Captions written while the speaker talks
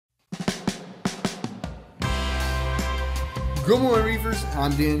Good morning, Reefers.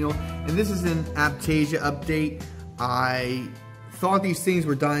 I'm Daniel, and this is an Aiptasia update. I thought these things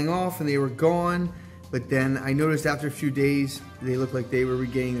were dying off and they were gone, but then I noticed after a few days they looked like they were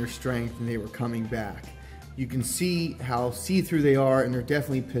regaining their strength and they were coming back. You can see how see-through they are, and they're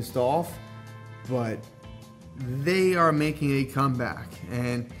definitely pissed off, but they are making a comeback.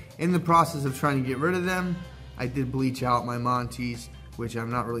 And in the process of trying to get rid of them, I did bleach out my Montes, which I'm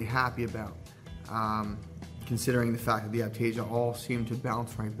not really happy about. Considering the fact that the Aiptasia all seem to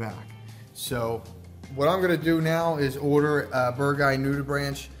bounce right back. So what I'm going to do now is order a Berghi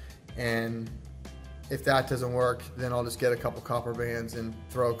Nudibranch, and if that doesn't work, then I'll just get a couple copper bands and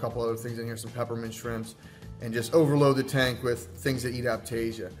throw a couple other things in here, some peppermint shrimps, and just overload the tank with things that eat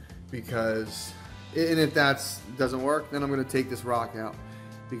Aiptasia. Because, and if that doesn't work, then I'm going to take this rock out,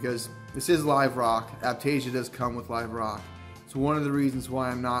 because this is live rock. Aiptasia does come with live rock. It's one of the reasons why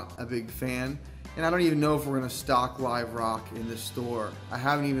I'm not a big fan. And I don't even know if we're going to stock live rock in the store. I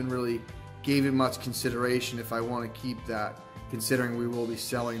haven't even really gave it much consideration if I want to keep that, considering we will be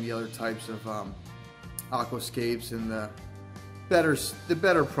selling the other types of aquascapes and the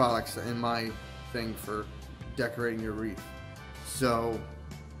better products in my thing for decorating your reef. So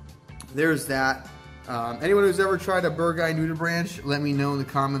there's that. Anyone who's ever tried a Berghi Nudibranch, let me know in the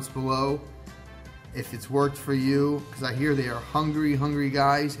comments below if it's worked for you, because I hear they are hungry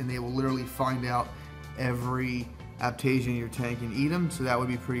guys, and they will literally find out every Aiptasia in your tank and eat them. So that would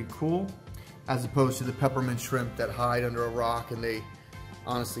be pretty cool, as opposed to the peppermint shrimp that hide under a rock and they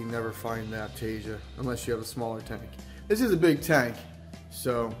honestly never find the Aiptasia unless you have a smaller tank. This is a big tank,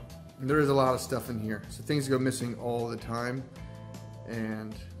 so there is a lot of stuff in here, so things go missing all the time,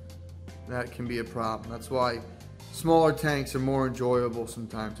 and that can be a problem. That's why smaller tanks are more enjoyable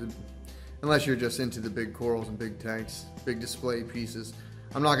sometimes. Unless you're just into the big corals and big tanks, big display pieces.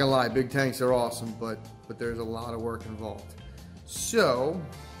 I'm not gonna lie, big tanks are awesome, but there's a lot of work involved. So,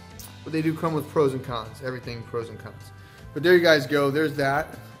 but they do come with pros and cons. Everything pros and cons. But there you guys go. There's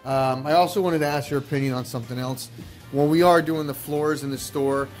that. I also wanted to ask your opinion on something else. When we are doing the floors in the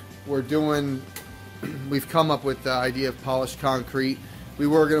store, we've come up with the idea of polished concrete. We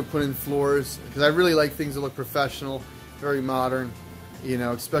were gonna put in floors because I really like things that look professional, very modern. You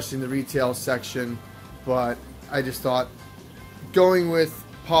know, especially in the retail section, but I just thought going with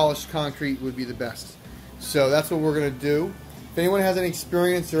polished concrete would be the best. So that's what we're going to do. If anyone has any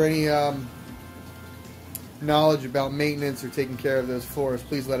experience or any knowledge about maintenance or taking care of those floors,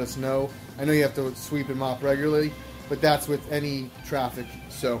 please let us know. I know you have to sweep and mop regularly, but that's with any traffic.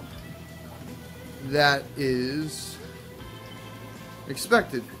 So that is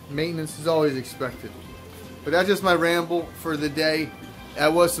expected. Maintenance is always expected. But that's just my ramble for the day. I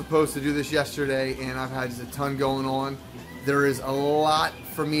was supposed to do this yesterday, and I've had just a ton going on. There is a lot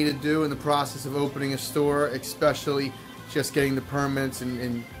for me to do in the process of opening a store, especially just getting the permits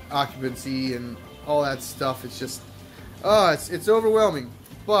and occupancy and all that stuff. It's just, it's overwhelming.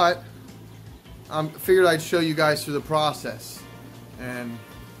 But I figured I'd show you guys through the process, and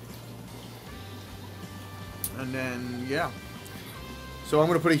then yeah. So I'm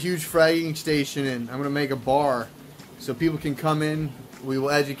going to put a huge fragging station in. I'm going to make a bar so people can come in. We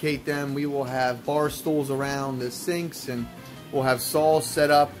will educate them. We will have bar stools around the sinks, and we'll have saws set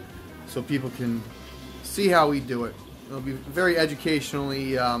up so people can see how we do it. It'll be very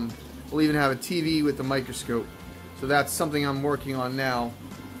educationally. We'll even have a TV with a microscope. So that's something I'm working on now.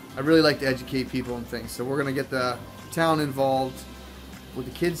 I really like to educate people and things. So we're going to get the town involved with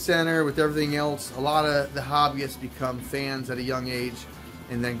the kids center, with everything else. A lot of the hobbyists become fans at a young age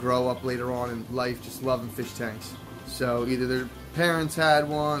and then grow up later on in life just loving fish tanks. So either their parents had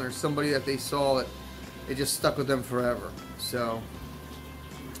one or somebody that they saw that it just stuck with them forever. So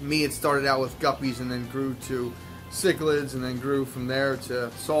me, it started out with guppies and then grew to cichlids and then grew from there to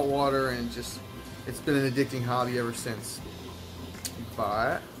saltwater, and just it's been an addicting hobby ever since.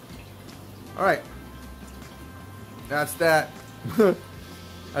 But alright, that's that.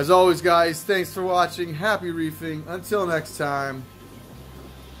 As always, guys, thanks for watching. Happy reefing. Until next time.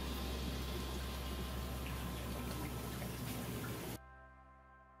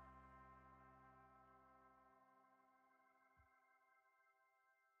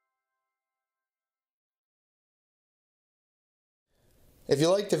 If you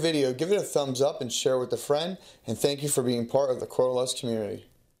liked the video, give it a thumbs up and share with a friend, and thank you for being part of the Coralust community.